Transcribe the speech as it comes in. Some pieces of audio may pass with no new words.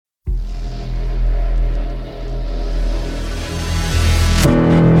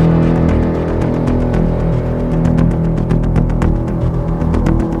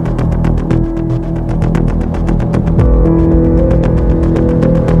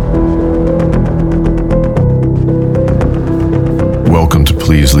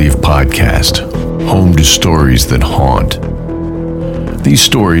Please Leave podcast, home to stories that haunt. These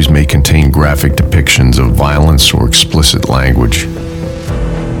stories may contain graphic depictions of violence or explicit language.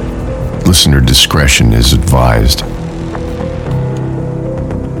 Listener discretion is advised.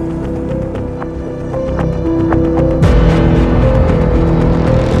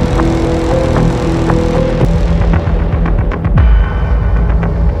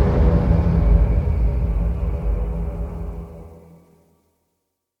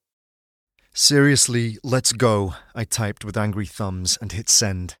 Seriously, let's go, I typed with angry thumbs and hit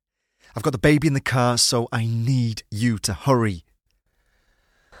send. I've got the baby in the car, so I need you to hurry.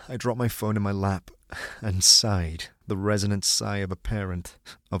 I dropped my phone in my lap and sighed, the resonant sigh of a parent,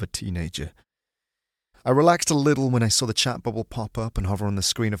 of a teenager. I relaxed a little when I saw the chat bubble pop up and hover on the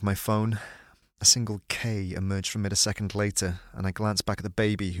screen of my phone. A single K emerged from it a second later, and I glanced back at the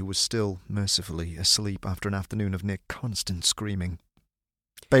baby, who was still, mercifully, asleep after an afternoon of near constant screaming.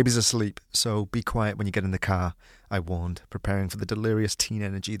 Baby's asleep, so be quiet when you get in the car, I warned, preparing for the delirious teen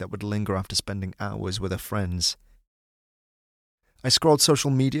energy that would linger after spending hours with her friends. I scrolled social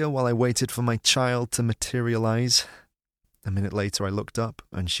media while I waited for my child to materialize. A minute later I looked up,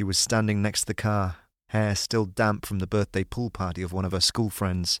 and she was standing next to the car, hair still damp from the birthday pool party of one of her school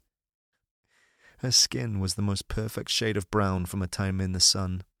friends. Her skin was the most perfect shade of brown from her time in the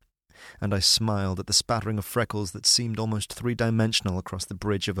sun, and I smiled at the spattering of freckles that seemed almost three-dimensional across the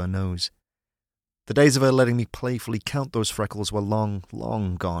bridge of her nose. The days of her letting me playfully count those freckles were long,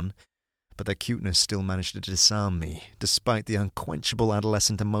 long gone, but their cuteness still managed to disarm me, despite the unquenchable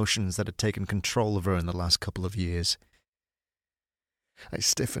adolescent emotions that had taken control of her in the last couple of years. I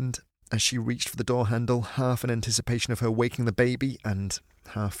stiffened as she reached for the door handle, half in anticipation of her waking the baby, and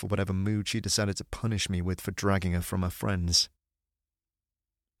half for whatever mood she decided to punish me with for dragging her from her friends.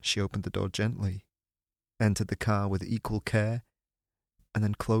 She opened the door gently, entered the car with equal care, and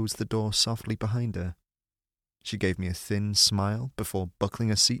then closed the door softly behind her. She gave me a thin smile before buckling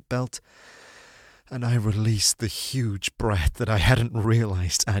her seatbelt, and I released the huge breath that I hadn't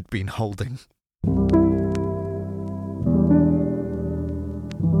realized I'd been holding.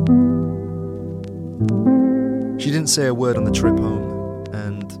 She didn't say a word on the trip home,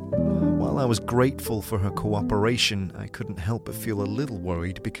 and while I was grateful for her cooperation, I couldn't help but feel a little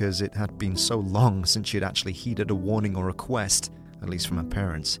worried because it had been so long since she had actually heeded a warning or request, at least from her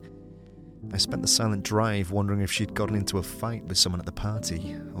parents. I spent the silent drive wondering if she'd gotten into a fight with someone at the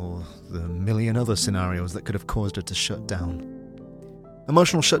party, or the million other scenarios that could have caused her to shut down.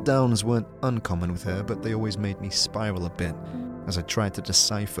 Emotional shutdowns weren't uncommon with her, but they always made me spiral a bit as I tried to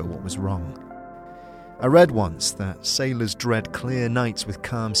decipher what was wrong. I read once that sailors dread clear nights with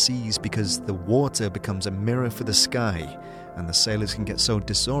calm seas because the water becomes a mirror for the sky, and the sailors can get so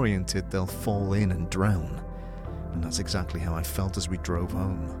disoriented they'll fall in and drown. And that's exactly how I felt as we drove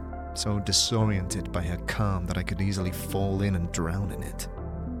home, so disoriented by her calm that I could easily fall in and drown in it.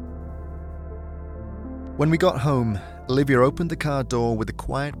 When we got home, Olivia opened the car door with the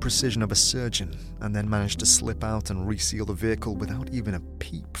quiet precision of a surgeon, and then managed to slip out and reseal the vehicle without even a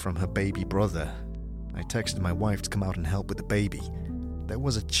peep from her baby brother. I texted my wife to come out and help with the baby. There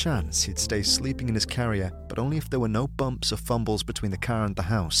was a chance he'd stay sleeping in his carrier, but only if there were no bumps or fumbles between the car and the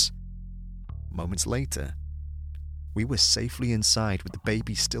house. Moments later, we were safely inside with the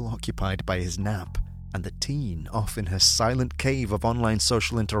baby still occupied by his nap, and the teen off in her silent cave of online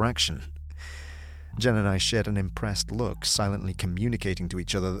social interaction. Jen and I shared an impressed look, silently communicating to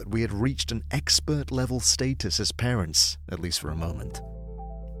each other that we had reached an expert-level status as parents, at least for a moment.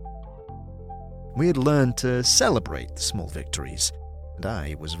 We had learned to celebrate the small victories, and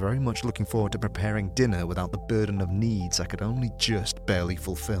I was very much looking forward to preparing dinner without the burden of needs I could only just barely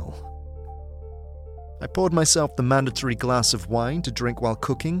fulfill. I poured myself the mandatory glass of wine to drink while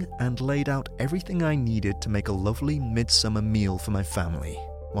cooking and laid out everything I needed to make a lovely midsummer meal for my family,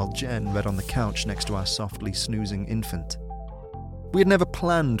 while Jen read on the couch next to our softly snoozing infant. We had never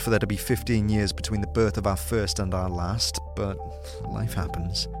planned for there to be 15 years between the birth of our first and our last, but life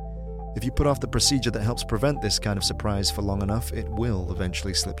happens. If you put off the procedure that helps prevent this kind of surprise for long enough, it will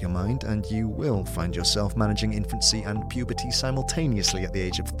eventually slip your mind, and you will find yourself managing infancy and puberty simultaneously at the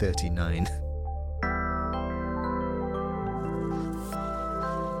age of 39.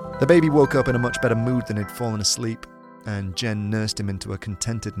 The baby woke up in a much better mood than he'd fallen asleep, and Jen nursed him into a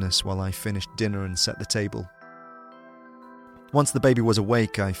contentedness while I finished dinner and set the table. Once the baby was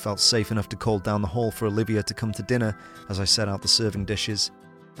awake, I felt safe enough to call down the hall for Olivia to come to dinner as I set out the serving dishes,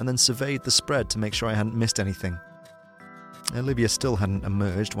 and then surveyed the spread to make sure I hadn't missed anything. Olivia still hadn't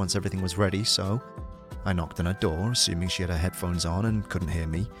emerged once everything was ready, so I knocked on her door, assuming she had her headphones on and couldn't hear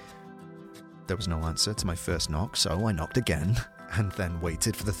me. There was no answer to my first knock, so I knocked again, and then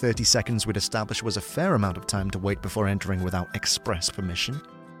waited for the 30 seconds we'd established was a fair amount of time to wait before entering without express permission.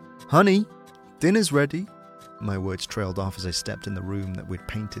 "Honey, dinner's ready." My words trailed off as I stepped in the room that we'd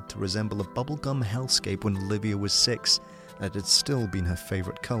painted to resemble a bubblegum hellscape when Olivia was 6, that had still been her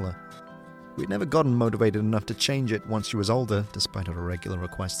favourite colour. We'd never gotten motivated enough to change it once she was older, despite her regular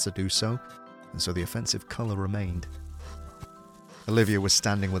requests to do so, and so the offensive colour remained. Olivia was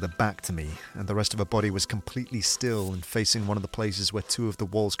standing with her back to me, and the rest of her body was completely still and facing one of the places where 2 of the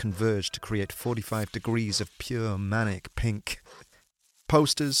walls converged to create 45 degrees of pure manic pink.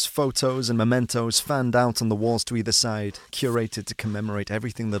 Posters, photos, and mementos fanned out on the walls to either side, curated to commemorate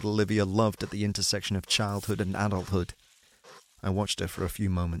everything that Olivia loved at the intersection of childhood and adulthood. I watched her for a few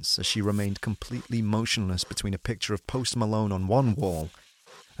moments as she remained completely motionless between a picture of Post Malone on one wall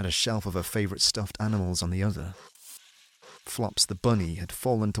and a shelf of her favourite stuffed animals on the other. Flops the bunny had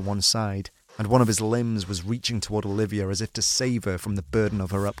fallen to one side, and one of his limbs was reaching toward Olivia as if to save her from the burden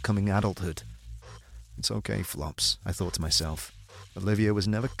of her upcoming adulthood. It's okay, Flops, I thought to myself. Olivia was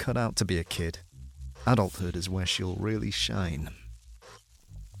never cut out to be a kid. Adulthood is where she'll really shine.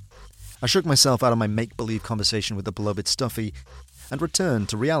 I shook myself out of my make-believe conversation with the beloved Stuffy and returned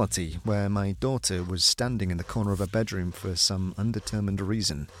to reality, where my daughter was standing in the corner of her bedroom for some undetermined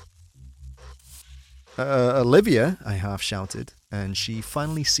reason. Olivia, I half-shouted, and she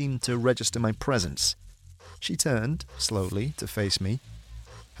finally seemed to register my presence. She turned, slowly, to face me.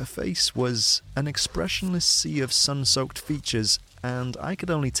 Her face was an expressionless sea of sun-soaked features, and I could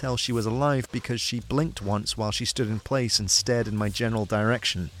only tell she was alive because she blinked once while she stood in place and stared in my general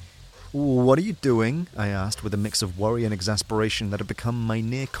direction. "What are you doing?" I asked, with a mix of worry and exasperation that had become my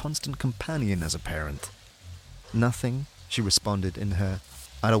near-constant companion as a parent. "Nothing," she responded in her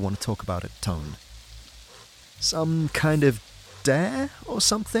 "I don't want to talk about it" tone. "Some kind of dare or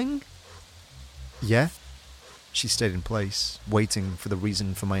something?" "Yeah?" She stayed in place, waiting for the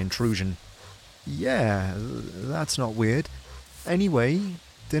reason for my intrusion. "Yeah, that's not weird. Anyway,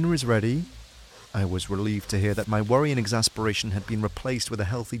 dinner is ready." I was relieved to hear that my worry and exasperation had been replaced with a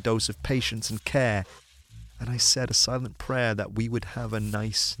healthy dose of patience and care, and I said a silent prayer that we would have a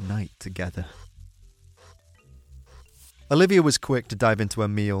nice night together. Olivia was quick to dive into her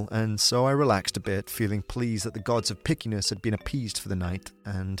meal, and so I relaxed a bit, feeling pleased that the gods of pickiness had been appeased for the night,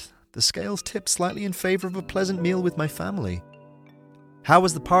 and the scales tipped slightly in favour of a pleasant meal with my family. "How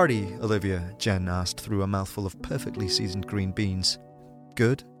was the party, Olivia?" Jen asked through a mouthful of perfectly seasoned green beans.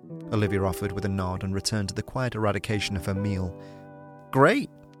 "Good," Olivia offered with a nod and returned to the quiet eradication of her meal. "Great,"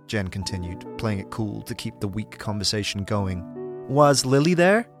 Jen continued, playing it cool to keep the weak conversation going. "Was Lily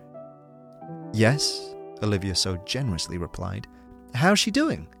there?" "Yes," Olivia so generously replied. "How's she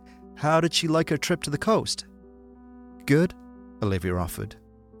doing? How did she like her trip to the coast?" "Good," Olivia offered.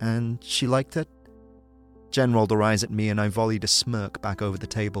 "And she liked it?" Jen rolled her eyes at me and I volleyed a smirk back over the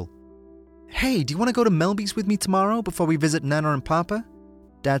table. "Hey, do you want to go to Melby's with me tomorrow before we visit Nana and Papa?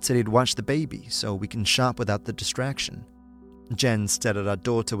 Dad said he'd watch the baby, so we can shop without the distraction." Jen stared at our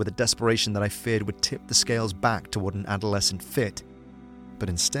daughter with a desperation that I feared would tip the scales back toward an adolescent fit. But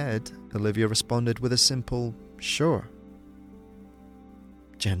instead, Olivia responded with a simple, "Sure."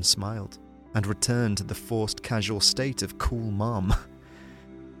 Jen smiled and returned to the forced casual state of cool mom.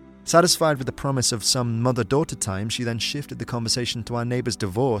 Satisfied with the promise of some mother-daughter time, she then shifted the conversation to our neighbour's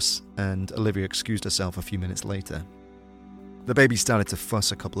divorce, and Olivia excused herself a few minutes later. The baby started to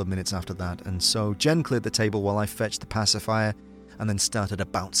fuss a couple of minutes after that, and so Jen cleared the table while I fetched the pacifier and then started a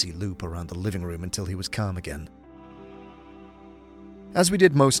bouncy loop around the living room until he was calm again. As we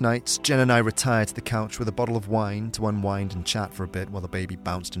did most nights, Jen and I retired to the couch with a bottle of wine to unwind and chat for a bit while the baby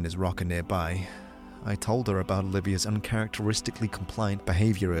bounced in his rocker nearby. I told her about Olivia's uncharacteristically compliant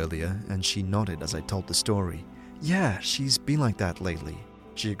behaviour earlier, and she nodded as I told the story. "Yeah, she's been like that lately,"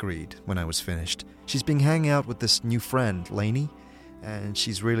 she agreed when I was finished. "She's been hanging out with this new friend, Lainey, and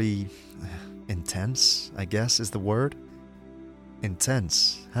she's really intense, I guess is the word."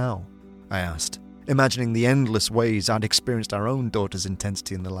 "Intense? How?" I asked, imagining the endless ways I'd experienced our own daughter's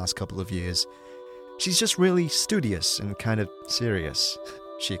intensity in the last couple of years. "She's just really studious and kind of serious,"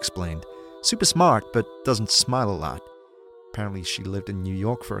 she explained. "Super smart, but doesn't smile a lot. Apparently she lived in New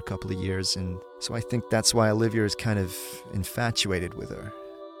York for a couple of years, and so I think that's why Olivia is kind of infatuated with her."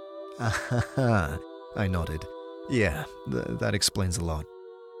 "Ah, I nodded. "Yeah, that explains a lot."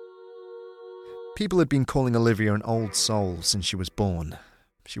 People had been calling Olivia an old soul since she was born.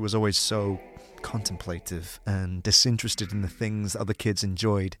 She was always so contemplative and disinterested in the things other kids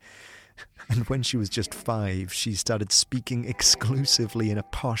enjoyed. And when she was just 5, she started speaking exclusively in a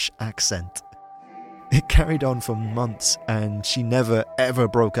posh accent. It carried on for months, and she never, ever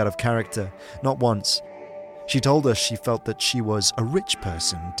broke out of character. Not once. She told us she felt that she was a rich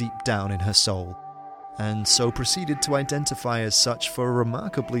person deep down in her soul, and so proceeded to identify as such for a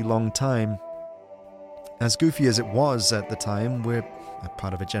remarkably long time. As goofy as it was at the time, we're a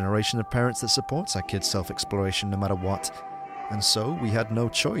part of a generation of parents that supports our kids' self-exploration no matter what, and so we had no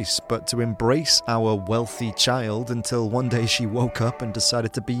choice but to embrace our wealthy child until one day she woke up and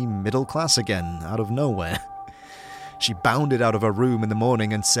decided to be middle class again, out of nowhere. She bounded out of her room in the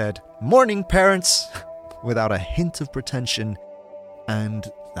morning and said, "Morning, parents!" without a hint of pretension,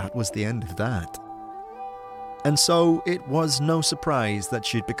 and that was the end of that. And so it was no surprise that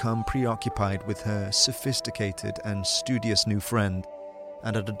she'd become preoccupied with her sophisticated and studious new friend,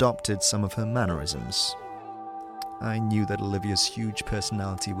 and had adopted some of her mannerisms. I knew that Olivia's huge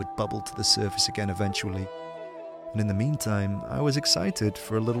personality would bubble to the surface again eventually, and in the meantime, I was excited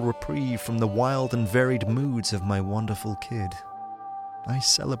for a little reprieve from the wild and varied moods of my wonderful kid. I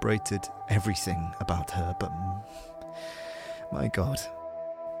celebrated everything about her, but my God,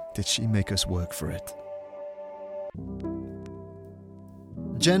 did she make us work for it.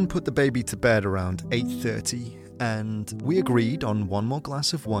 Jen put the baby to bed around 8:30, and we agreed on one more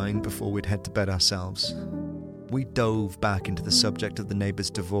glass of wine before we'd head to bed ourselves. We dove back into the subject of the neighbour's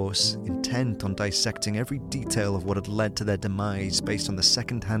divorce, intent on dissecting every detail of what had led to their demise based on the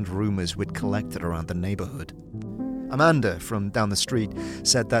second-hand rumours we'd collected around the neighbourhood. Amanda, from down the street,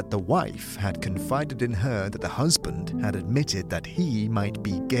 said that the wife had confided in her that the husband had admitted that he might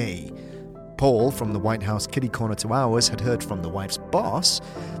be gay. Paul, from the White House kitty corner to ours, had heard from the wife's boss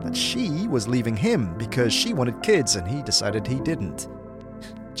that she was leaving him because she wanted kids and he decided he didn't.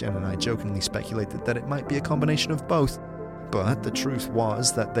 Jen and I jokingly speculated that it might be a combination of both, but the truth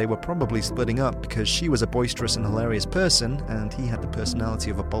was that they were probably splitting up because she was a boisterous and hilarious person and he had the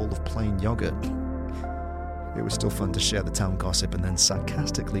personality of a bowl of plain yogurt. It was still fun to share the town gossip and then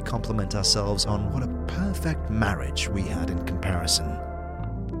sarcastically compliment ourselves on what a perfect marriage we had in comparison.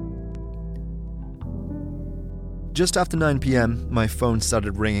 Just after 9 p.m, my phone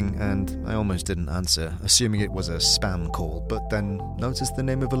started ringing and I almost didn't answer, assuming it was a spam call, but then noticed the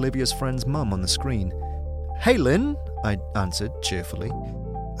name of Olivia's friend's mum on the screen. "Hey, Lynn," I answered cheerfully.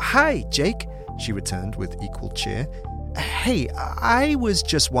 "Hi, Jake," she returned with equal cheer. "Hey, I was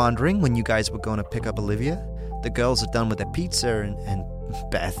just wondering when you guys were going to pick up Olivia. The girls are done with their pizza and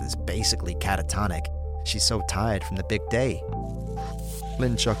Beth is basically catatonic. She's so tired from the big day."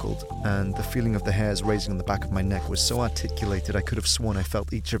 Lynn chuckled, and the feeling of the hairs raising on the back of my neck was so articulated I could have sworn I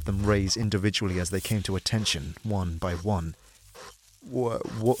felt each of them raise individually as they came to attention, one by one. What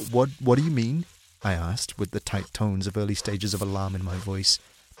do you mean?" I asked, with the tight tones of early stages of alarm in my voice.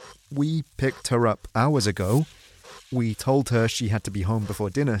 "We picked her up hours ago. We told her she had to be home before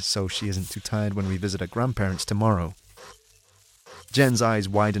dinner so she isn't too tired when we visit her grandparents tomorrow." Jen's eyes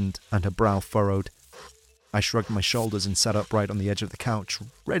widened and her brow furrowed. I shrugged my shoulders and sat upright on the edge of the couch,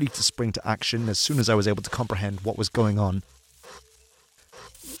 ready to spring to action as soon as I was able to comprehend what was going on.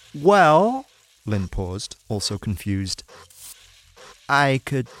 "Well," Lynn paused, also confused. "I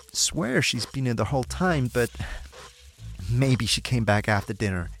could swear she's been here the whole time, but maybe she came back after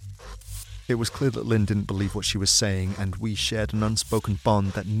dinner." It was clear that Lynn didn't believe what she was saying, and we shared an unspoken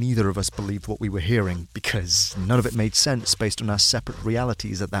bond that neither of us believed what we were hearing, because none of it made sense based on our separate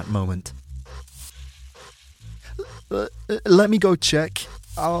realities at that moment. Let me go check.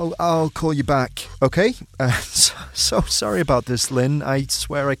 I'll call you back, okay? So sorry about this, Lynn. I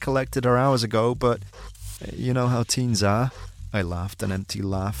swear I collected her hours ago, but you know how teens are." I laughed, an empty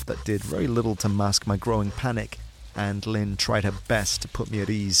laugh that did very little to mask my growing panic, and Lynn tried her best to put me at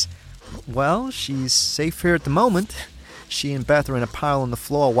ease. "Well, she's safe here at the moment. She and Beth are in a pile on the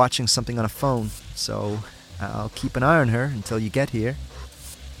floor watching something on a phone, so I'll keep an eye on her until you get here."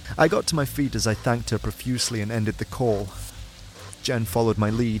 I got to my feet as I thanked her profusely and ended the call. Jen followed my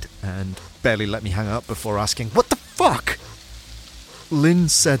lead and barely let me hang up before asking, "What the fuck?" "Lynn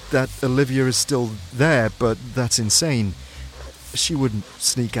said that Olivia is still there, but that's insane. She wouldn't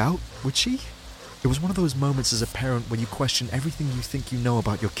sneak out, would she?" It was one of those moments as a parent when you question everything you think you know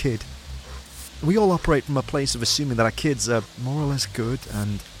about your kid. We all operate from a place of assuming that our kids are more or less good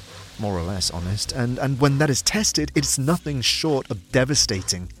and more or less honest, and when that is tested, it's nothing short of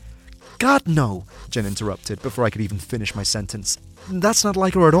devastating. "God, no," Jen interrupted before I could even finish my sentence. "That's not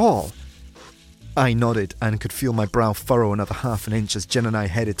like her at all." I nodded and could feel my brow furrow another half an inch as Jen and I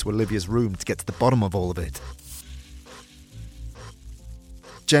headed to Olivia's room to get to the bottom of all of it.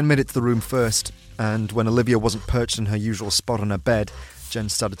 Jen made it to the room first, and when Olivia wasn't perched in her usual spot on her bed, Jen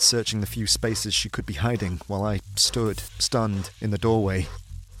started searching the few spaces she could be hiding while I stood, stunned, in the doorway.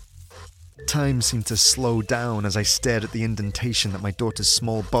 Time seemed to slow down as I stared at the indentation that my daughter's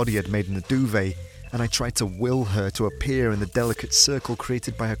small body had made in the duvet, and I tried to will her to appear in the delicate circle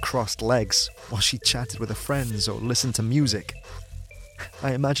created by her crossed legs while she chatted with her friends or listened to music.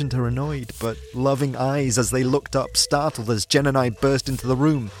 I imagined her annoyed, but loving eyes as they looked up, startled as Jen and I burst into the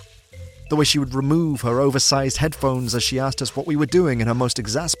room. The way she would remove her oversized headphones as she asked us what we were doing in her most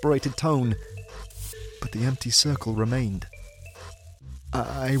exasperated tone. But the empty circle remained.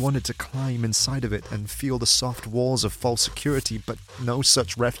 I wanted to climb inside of it and feel the soft walls of false security, but no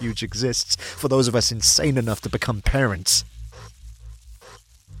such refuge exists for those of us insane enough to become parents.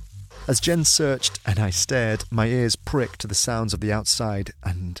 As Jen searched and I stared, my ears pricked to the sounds of the outside,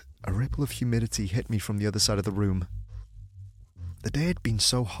 and a ripple of humidity hit me from the other side of the room. The day had been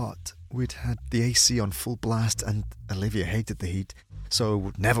so hot, we'd had the AC on full blast, and Olivia hated the heat,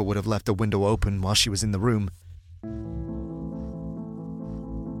 so never would have left a window open while she was in the room.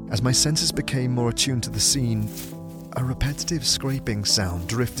 As my senses became more attuned to the scene, a repetitive scraping sound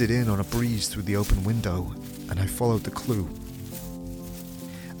drifted in on a breeze through the open window, and I followed the clue.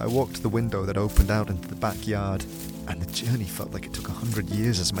 I walked to the window that opened out into the backyard, and the journey felt like it took 100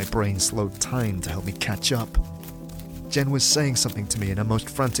 years as my brain slowed time to help me catch up. Jen was saying something to me in her most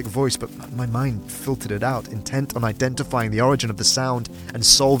frantic voice, but my mind filtered it out, intent on identifying the origin of the sound and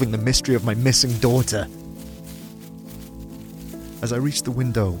solving the mystery of my missing daughter. As I reached the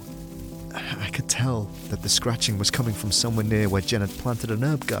window, I could tell that the scratching was coming from somewhere near where Jen had planted an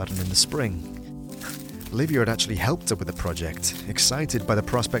herb garden in the spring. Olivia had actually helped her with the project, excited by the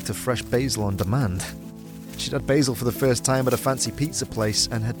prospect of fresh basil on demand. She'd had basil for the first time at a fancy pizza place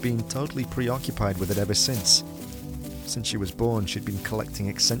and had been totally preoccupied with it ever since. Since she was born, she'd been collecting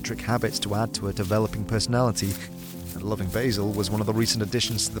eccentric habits to add to her developing personality, and loving basil was one of the recent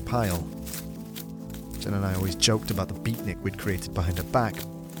additions to the pile. Jen and I always joked about the beatnik we'd created behind her back,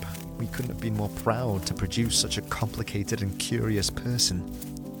 but we couldn't have been more proud to produce such a complicated and curious person.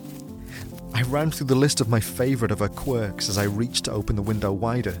 I ran through the list of my favourite of her quirks as I reached to open the window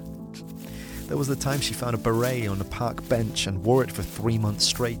wider. There was the time she found a beret on a park bench and wore it for 3 months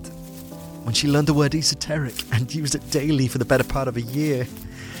straight. When she learned the word esoteric and used it daily for the better part of a year.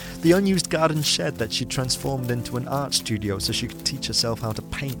 The unused garden shed that she'd transformed into an art studio so she could teach herself how to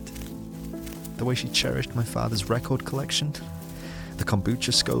paint. The way she cherished my father's record collection, the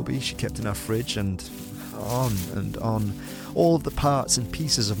kombucha SCOBY she kept in our fridge, and on. All of the parts and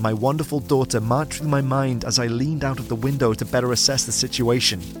pieces of my wonderful daughter marched through my mind as I leaned out of the window to better assess the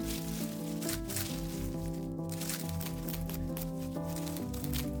situation.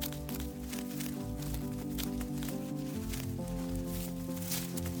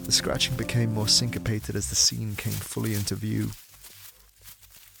 The scratching became more syncopated as the scene came fully into view.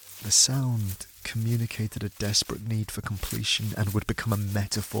 The sound communicated a desperate need for completion and would become a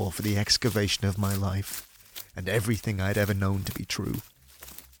metaphor for the excavation of my life, and everything I'd ever known to be true.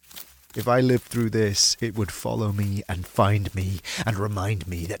 If I lived through this, it would follow me and find me and remind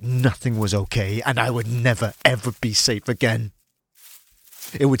me that nothing was okay and I would never ever be safe again.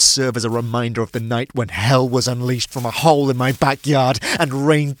 It would serve as a reminder of the night when hell was unleashed from a hole in my backyard and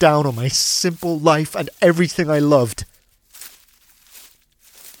rained down on my simple life and everything I loved.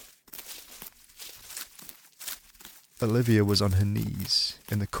 Olivia was on her knees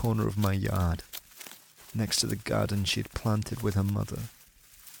in the corner of my yard, next to the garden she had planted with her mother.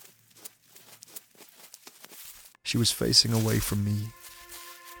 She was facing away from me,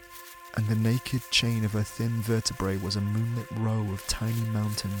 and the naked chain of her thin vertebrae was a moonlit row of tiny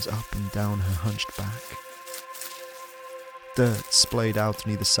mountains up and down her hunched back. Dirt splayed out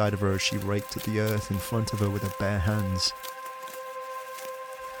on either side of her as she raked at the earth in front of her with her bare hands.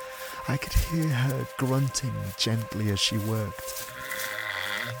 I could hear her grunting gently as she worked,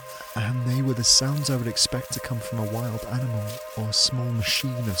 and they were the sounds I would expect to come from a wild animal or a small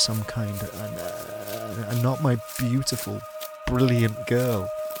machine of some kind, and not my beautiful, brilliant girl.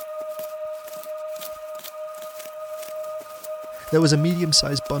 There was a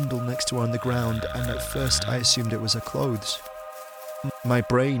medium-sized bundle next to her on the ground, and at first I assumed it was her clothes. My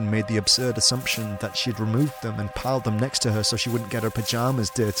brain made the absurd assumption that she'd removed them and piled them next to her so she wouldn't get her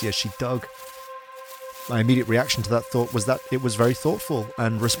pajamas dirty as she dug. My immediate reaction to that thought was that it was very thoughtful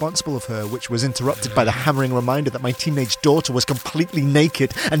and responsible of her, which was interrupted by the hammering reminder that my teenage daughter was completely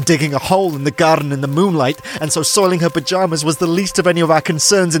naked and digging a hole in the garden in the moonlight, and so soiling her pajamas was the least of any of our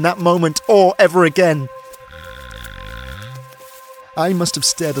concerns in that moment or ever again. I must have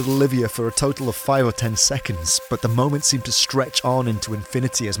stared at Olivia for a total of 5 or 10 seconds, but the moment seemed to stretch on into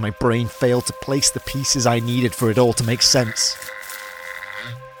infinity as my brain failed to place the pieces I needed for it all to make sense.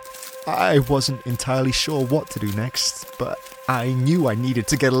 I wasn't entirely sure what to do next, but I knew I needed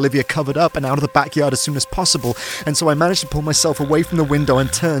to get Olivia covered up and out of the backyard as soon as possible, and so I managed to pull myself away from the window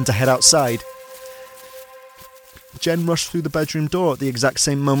and turn to head outside. Jen rushed through the bedroom door at the exact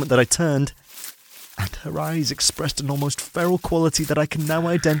same moment that I turned, and her eyes expressed an almost feral quality that I can now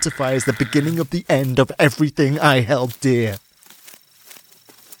identify as the beginning of the end of everything I held dear.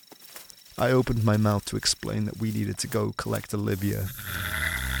 I opened my mouth to explain that we needed to go collect Olivia,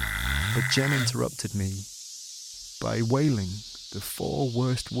 but Jen interrupted me by wailing the 4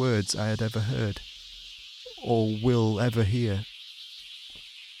 worst words I had ever heard, or will ever hear.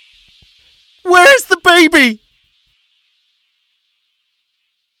 Where's the baby?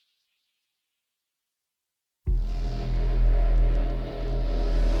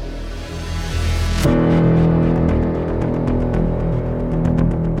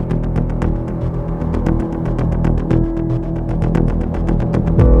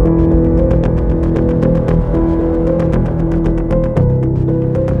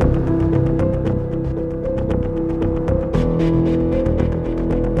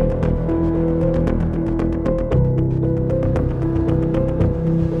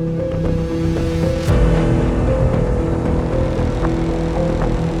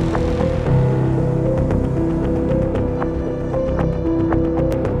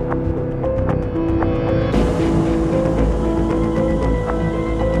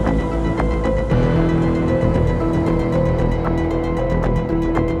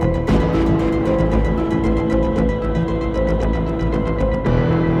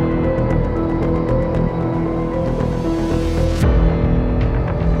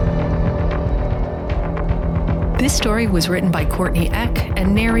 This story was written by Courtney Eck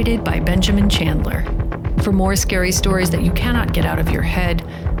and narrated by Benjamin Chandler. For more scary stories that you cannot get out of your head,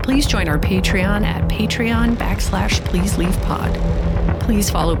 please join our Patreon at patreon.com/PleaseLeavePod. Please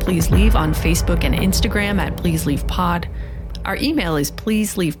follow Please Leave on Facebook and Instagram at Please Leave Pod. Our email is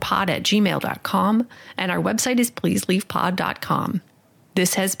pleaseleavepod@gmail.com, and our website is pleaseleavepod.com.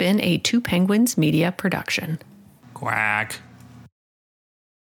 This has been a Two Penguins Media production. Quack.